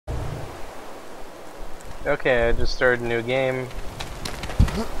Okay, I just started a new game.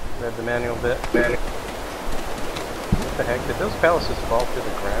 Read the manual bit. What the heck? Did those palaces fall to the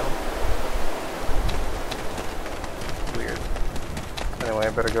ground? Weird. Anyway,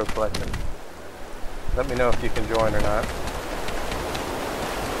 I better go collect them. Let me know if you can join or not.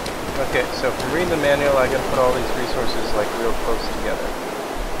 Okay, so from reading the manual, I gotta put all these resources like real close together.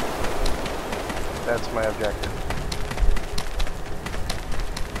 That's my objective.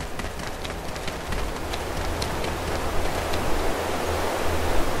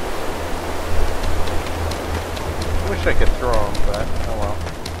 Wish I could throw them, but oh well.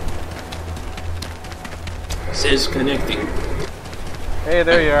 Says connecting. Hey,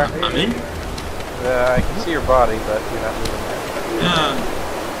 there you are. I'm in? I can see your body, but you're not moving there. Yeah,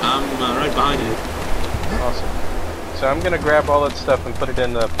 I'm right behind you. Awesome. So I'm gonna grab all that stuff and put it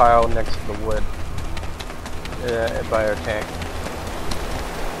in the pile next to the wood by our tank.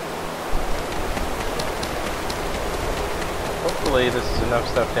 Hopefully this is enough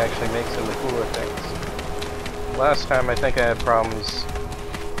stuff to actually make some of the cooler things. Last time I think I had problems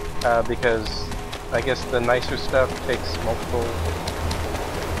because I guess the nicer stuff takes multiple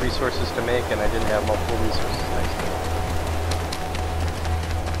resources to make, and I didn't have multiple resources next to it.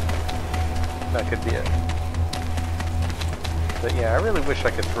 That could be it. But yeah, I really wish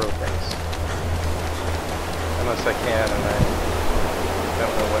I could throw things. Unless I can, and I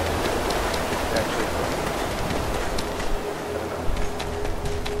don't know what to actually throw.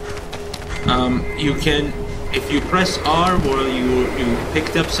 I don't know. You can, if you press R while you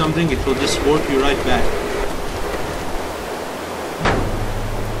picked up something, it will just warp you right back.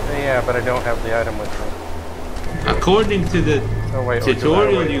 Yeah, but I don't have the item with me. According to the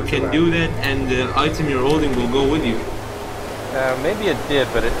tutorial, you can do that, and the item you're holding will go with you. Maybe it did,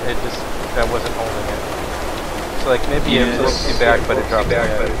 but it just, that wasn't holding it. So like maybe it flips you back, but it drops the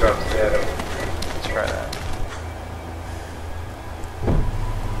item. Let's try that.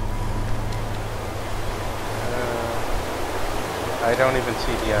 I don't even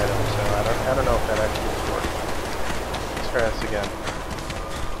see the item, so I don't know if that actually works. Let's try this again.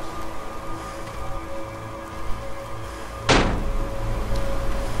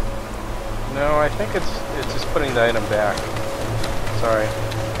 No, I think it's just putting the item back. Sorry.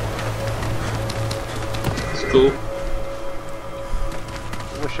 It's cool.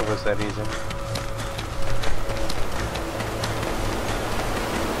 I wish it was that easy.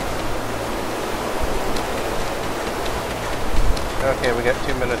 Okay, we got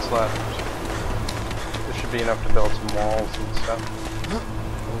 2 minutes left. This should be enough to build some walls and stuff.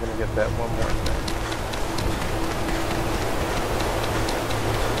 I'm gonna get that one more thing.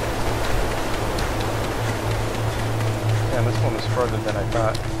 Yeah, this one was further than I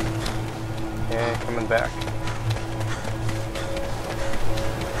thought. Okay, coming back.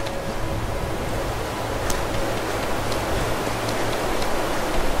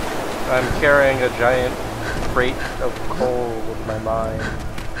 I'm carrying a giant crate of coal with my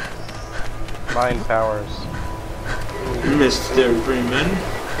mine powers. Mr. Freeman.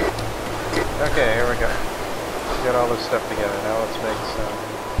 Okay, here we go. We got all this stuff together. Now let's make some...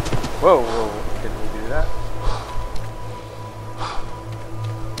 Whoa, whoa, did we do that?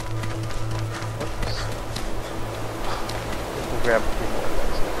 Whoops. We can grab a few more of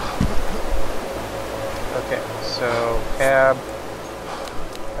those. Okay, so cab.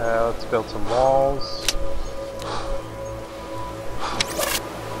 Let's build some walls.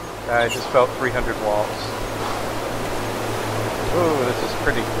 I just built 300 walls. Ooh, this is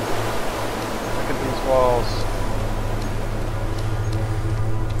pretty. Look at these walls.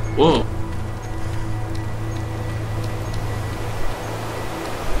 Whoa.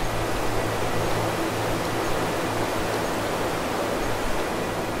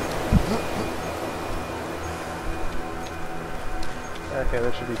 Okay,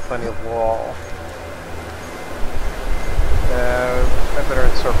 there should be plenty of wall. I better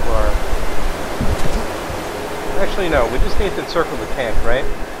encircle our... Actually, no, we just need to encircle the tank, right?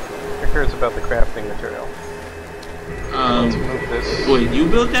 Who cares about the crafting material? Let's move this. Wait, you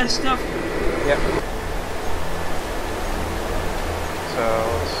built that stuff? Yep. So,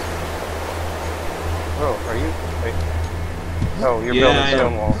 let's... Oh, are you... Wait. Oh, you're building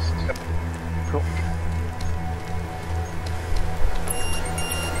stone walls. Cool.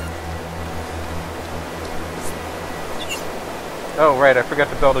 Oh, right, I forgot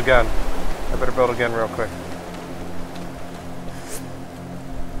to build a gun. I better build a gun real quick.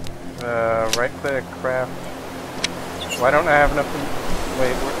 Right click, craft. Why don't I have enough to...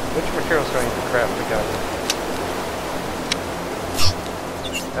 Wait, which materials do I need to craft a gun?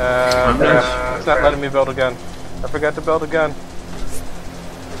 It's not letting me build a gun. I forgot to build a gun.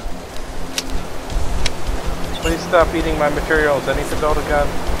 Please stop eating my materials. I need to build a gun.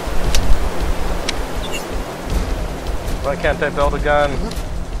 Why can't I build a gun?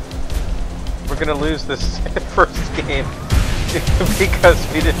 We're gonna lose this first game because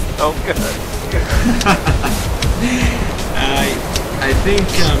we didn't build guns. I think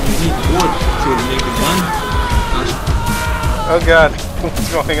you need wood to make a gun. Oh god,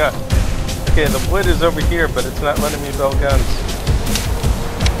 what's going on? Okay, the wood is over here, but it's not letting me build guns.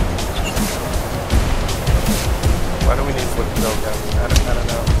 Why do we need wood to build guns? I don't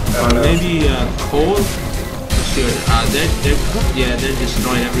know. Maybe coal? Sure. They're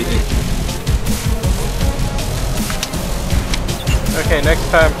destroying everything. Okay, next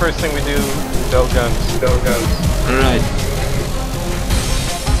time, first thing we do, build guns. Build guns. Alright.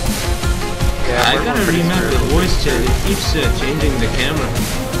 Yeah, I gotta remap the voice chat. It keeps changing the camera.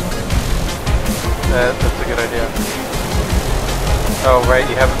 That's a good idea. Oh, right,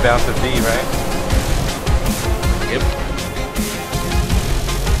 you have it bound to V, right? Yep.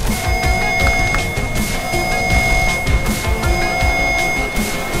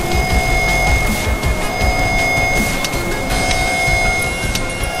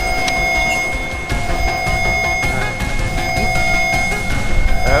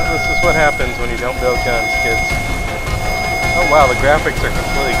 This is what happens when you don't build guns, kids. Oh wow, the graphics are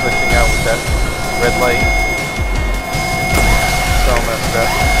completely glitching out with that red light. It's all messed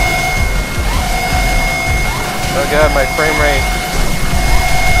up. Oh god, my frame rate.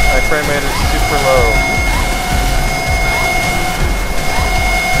 My frame rate is super low.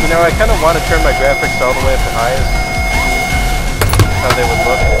 You know, I kind of want to turn my graphics all the way up to highest. How they would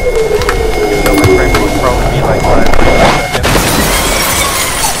look. Even though my frame rate would probably be like 5 frames per second.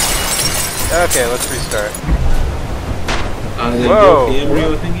 Okay, let's restart. Whoa! The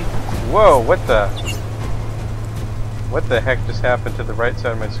embryo thingy? Whoa, what the heck just happened to the right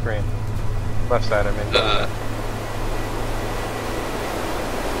side of my screen? Left side, I mean.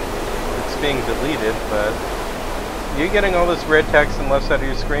 It's being deleted, but... You getting all this red text on the left side of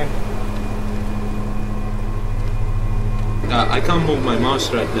your screen? I can't move my mouse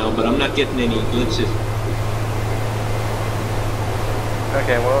right now, but I'm not getting any glitches.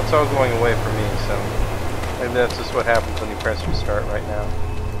 Okay, well it's all going away for me, so maybe that's just what happens when you press restart right now.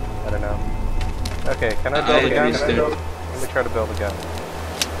 I don't know. Okay, can I build a gun? Let me try to build a gun.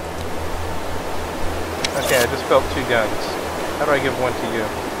 Okay, I just built 2 guns. How do I give one to you?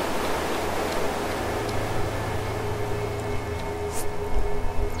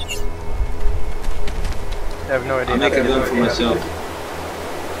 I have no idea. I'll make a gun for myself.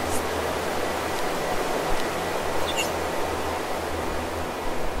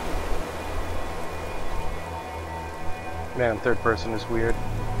 Man, third person is weird.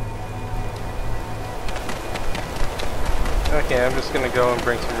 Okay, I'm just gonna go and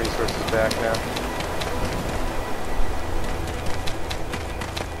bring some resources back now.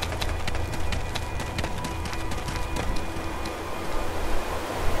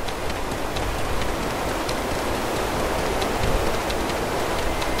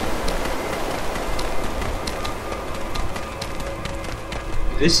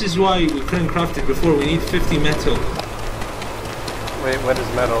 This is why we couldn't craft it before. We need 50 metal. Wait, what is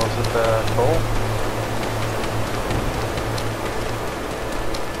metal? Is it the coal?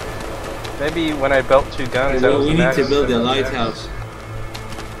 Maybe when I built 2 guns, well, we need to build a lighthouse.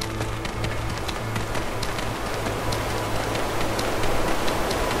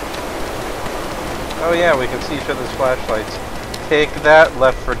 Oh yeah, we can see each other's flashlights. Take that,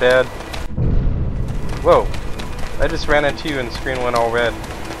 Left 4 Dead. Whoa. I just ran into you and the screen went all red.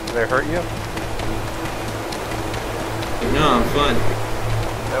 Did I hurt you? No, I'm fine.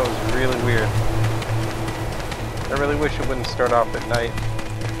 That was really weird. I really wish it wouldn't start off at night.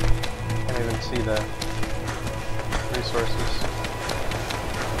 Can't even see the resources.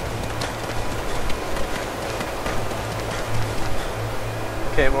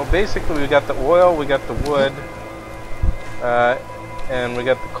 Okay, well basically we got the oil, we got the wood, and we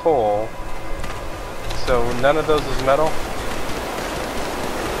got the coal. So none of those is metal?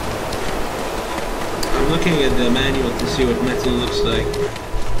 I'm looking at the manual to see what metal looks like.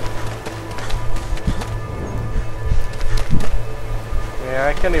 Yeah,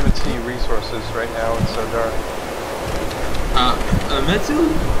 I can't even see resources right now, it's so dark.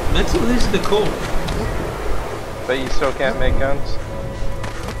 Metal is the coal. But you still can't make guns?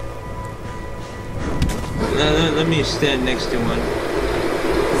 Let me stand next to one.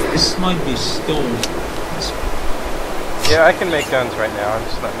 This might be stone. Yeah, I can make guns right now, I'm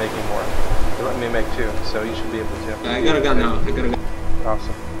just not making more. They let me make 2, so you should be able to. I got a gun now, I got a gun.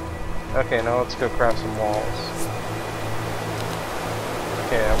 Awesome. Okay, now let's go craft some walls.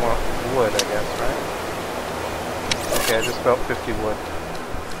 Okay, I want wood, I guess, right? Okay, I just built 50 wood.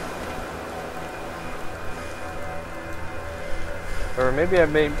 Or maybe I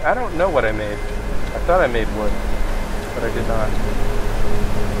made... I don't know what I made. I thought I made wood, but I did not.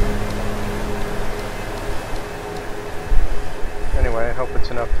 Anyway, I hope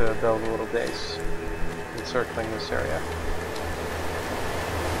it's enough to build a little base encircling this area.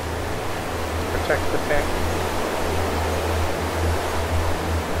 Protect the tank.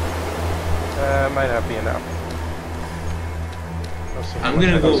 Might not be enough. I'm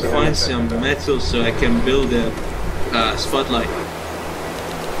gonna go find some metal so I can build a spotlight.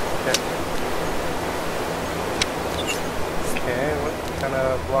 Okay, what kind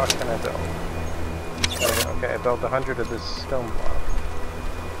of block can I build? Okay, I built 100 of this stone block.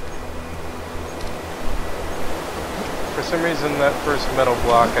 For some reason, that first metal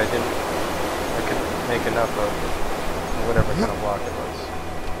block I couldn't make enough of, whatever kind of block it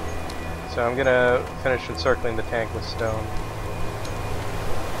was. So I'm gonna finish encircling the tank with stone.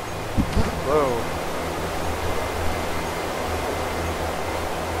 Whoa.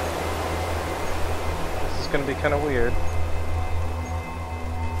 This is gonna be kind of weird.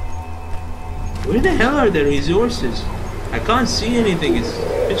 Where the hell are the resources? I can't see anything, it's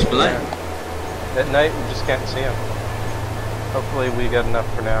pitch black. Yeah. At night we just can't see them. Hopefully we got enough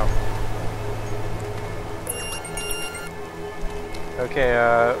for now. Okay,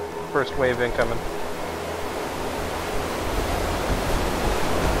 first wave incoming.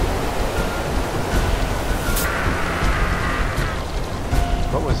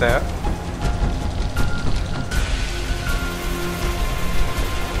 What was that?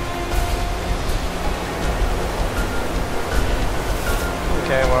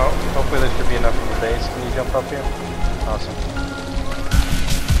 Okay, well, hopefully there should be enough of a base. Can you jump up here? Awesome.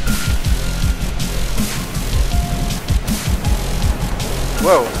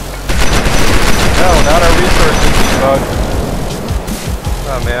 Whoa! No, not our resources, bug.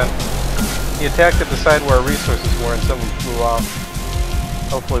 Oh man. He attacked at the side where our resources were and someone flew off.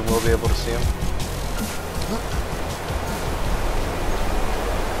 Hopefully we'll be able to see him.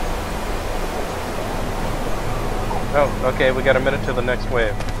 Oh, okay, we got a minute till the next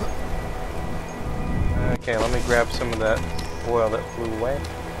wave. Okay, let me grab some of that oil that flew away.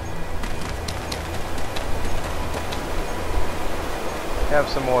 Have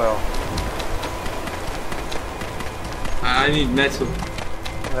some oil. I need metal.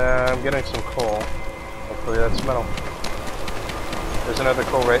 I'm getting some coal. Hopefully that's metal. There's another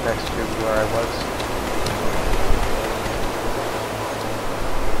coal right next to where I was.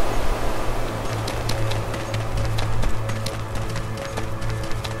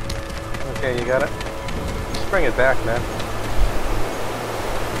 Okay, you got it? Just bring it back, man.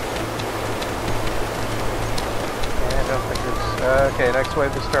 I don't think it's... okay, next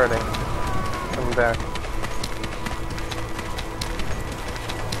wave is starting. Coming back.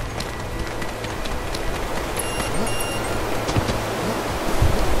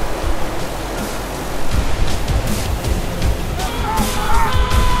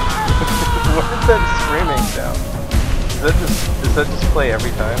 What is that screaming sound? Does that just play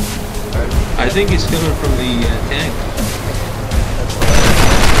every time? I think it's coming from the tank.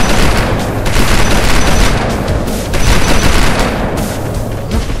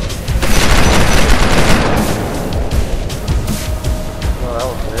 Well, that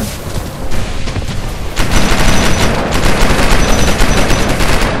was weird.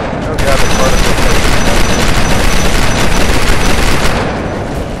 Oh god, the particle effects.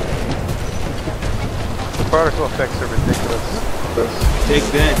 The particle effects are ridiculous. Take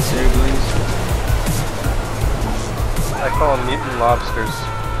that, Serglings. I call them mutant lobsters.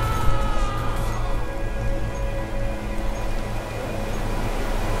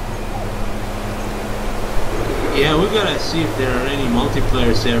 Yeah, we gotta see if there are any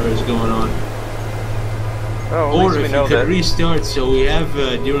multiplayer servers going on. Oh, or if you could restart so we have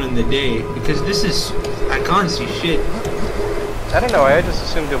during the day. Because this is... I can't see shit. I don't know, I just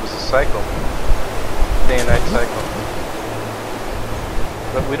assumed it was a cycle. Day and night cycle.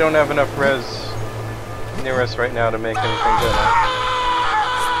 But we don't have enough res near us right now to make anything good.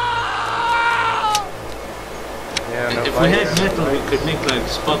 Yeah, no. If we had metal, we could make like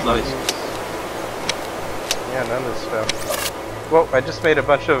spotlights. Yeah, none of this stuff. Whoa, I just made a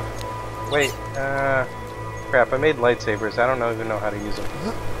bunch of... Wait, crap, I made lightsabers. I don't even know how to use them.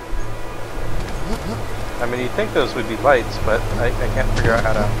 I mean, you'd think those would be lights, but I can't figure out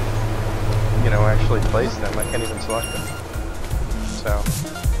how to, you know, actually place them. I can't even select them. So,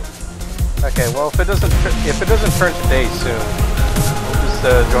 okay. Well, if it doesn't turn to day soon, we'll just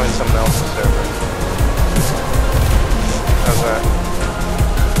join someone else's server. How's that?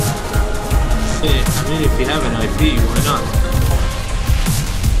 I mean, if you have an IP, why not?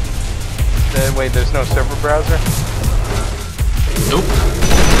 Wait, there's no server browser? Nope.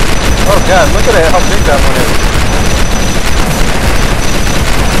 Oh god, look at how big that one is.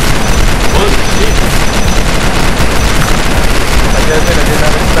 Holy shit. I did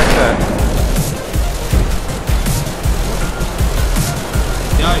not expect that.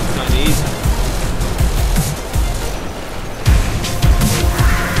 Yeah, it's kinda easy.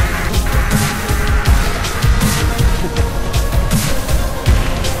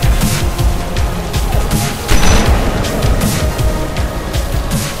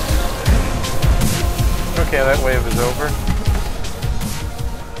 Okay, that wave is over.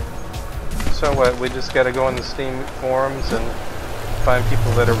 So what, we just gotta go on the Steam forums and find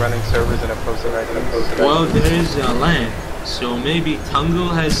people that are running servers and have posted items? Well, there is land, so maybe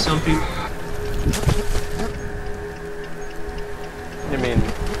Tungle has some people... You mean,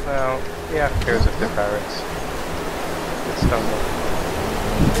 well, yeah, who cares if they're pirates? It's Tungle.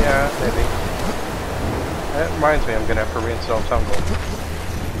 Yeah, maybe. That reminds me, I'm gonna have to reinstall Tungle.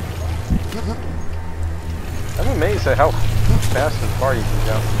 I'm amazed at how fast and far you can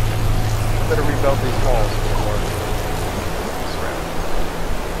jump. Better rebuild these walls before this round.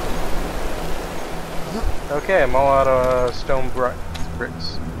 Okay, I'm all out of stone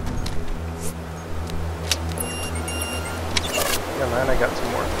bricks. Yeah, man, I got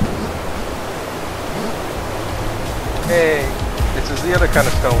some more. Hey, this is the other kind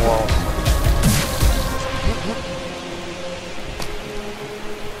of stone walls.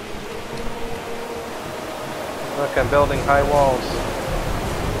 Look, I'm building high walls.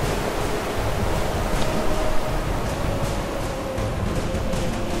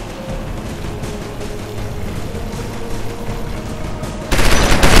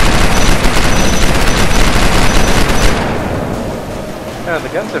 Yeah, the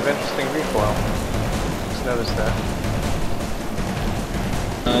guns have interesting recoil. Just noticed that.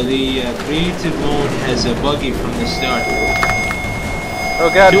 The creative mode has a buggy from the start.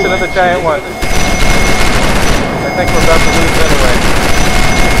 Oh god, it's another giant one. I think we're about to lose anyway.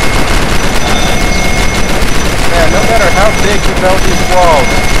 Man, no matter how big you build these walls,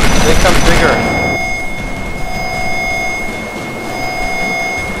 they come bigger.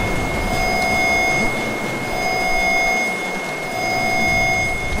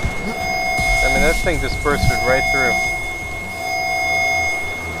 I mean, that thing just bursted right through.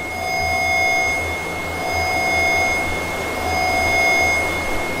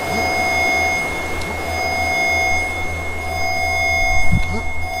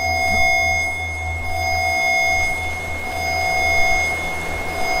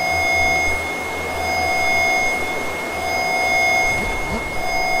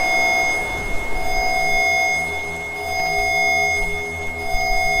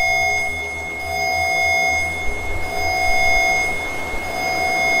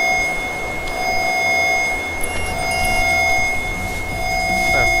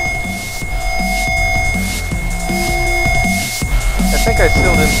 I think I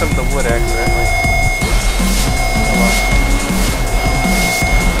sealed in some of the wood accidentally. Hold on.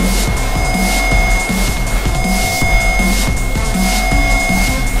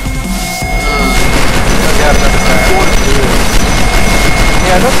 I got another time.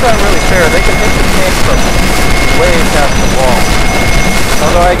 Yeah, that's not really fair. They can hit the tank from way past the wall.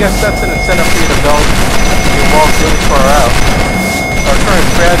 Although I guess that's an incentive for you to build your walls really far out. Our current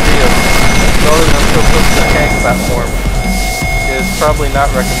strategy of building them so close to the tank platform is probably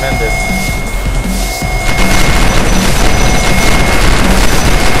not recommended.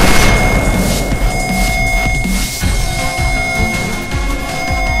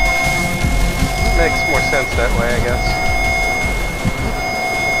 Makes more sense that way, I guess.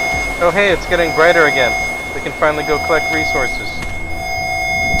 Oh hey, it's getting brighter again. We can finally go collect resources.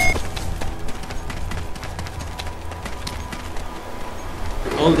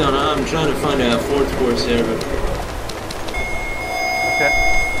 Hold on, I'm trying to find a fourth core server. Okay.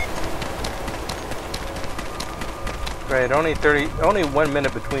 Right, only 1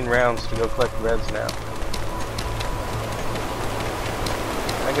 minute between rounds to go collect reds now.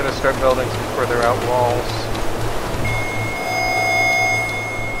 I gotta start building some further out walls.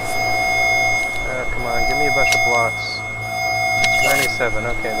 Come on, give me a bunch of blocks. 97,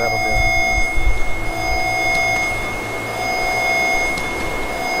 okay, that'll do.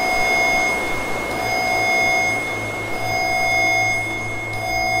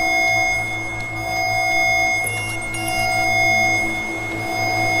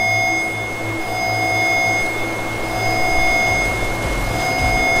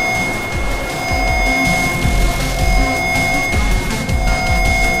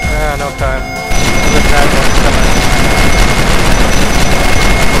 No time.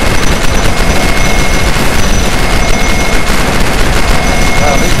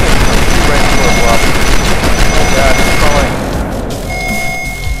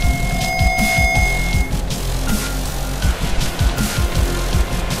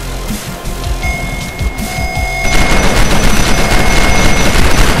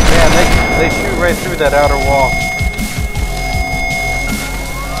 that outer wall.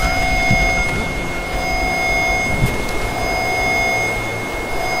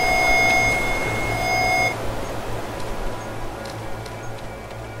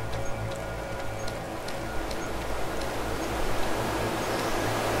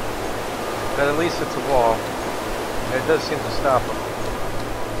 But at least it's a wall. And it does seem to stop them.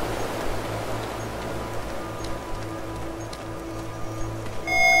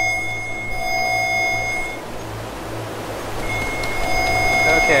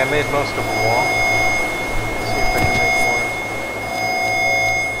 Okay, I made most of a wall. Let's see if I can make more.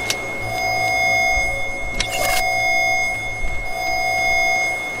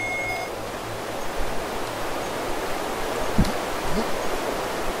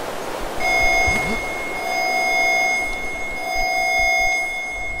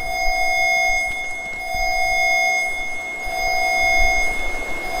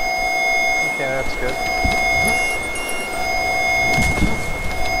 Okay, that's good.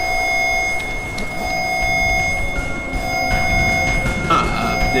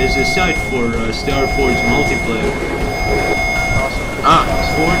 There's a site for StarForge multiplayer. Awesome.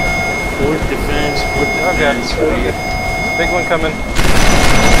 Fort defense. Okay. Big one coming.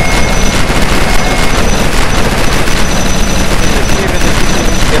 Even if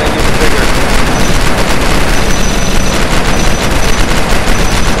he's getting even bigger.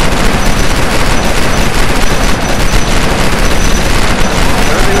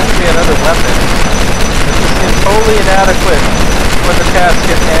 There really needs to be another weapon. This seems totally inadequate for the task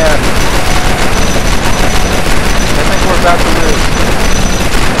at hand. I think we're about to lose.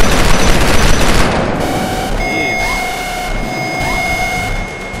 Jeez.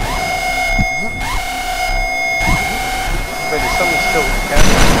 Wait, is someone still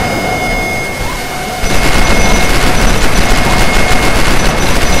catching?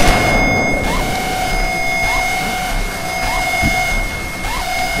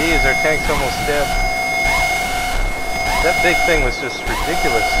 Jeez, our tank's almost dead. That big thing was just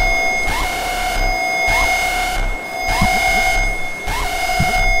ridiculous.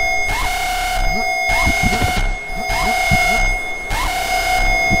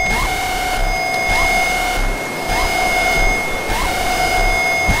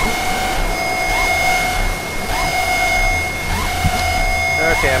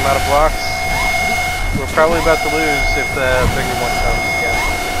 Okay, I'm out of blocks. We're probably about to lose if the bigger one comes again.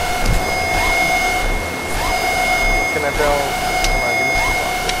 Can I build? Come on, give me some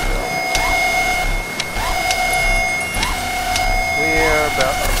blocks to build. We are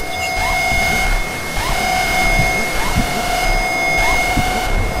about to lose.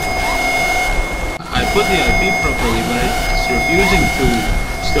 I put the IP properly, but it's refusing to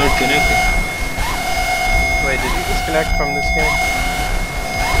start connecting. Wait, did you disconnect from this game?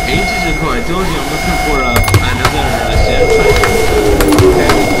 Ages ago, I told you I'm looking for another server.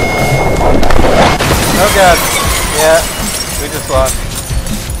 Okay. Oh god. Yeah, we just lost.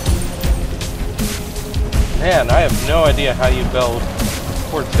 Man, I have no idea how you build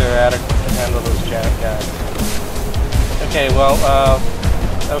ports that are adequate to handle those giant guys. Okay, well,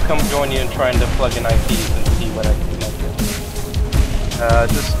 I'll come join you in trying to plug in IPs and see what I can connect with.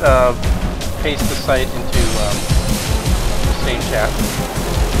 Just paste the site into the same chat.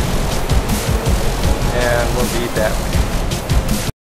 And we'll be back.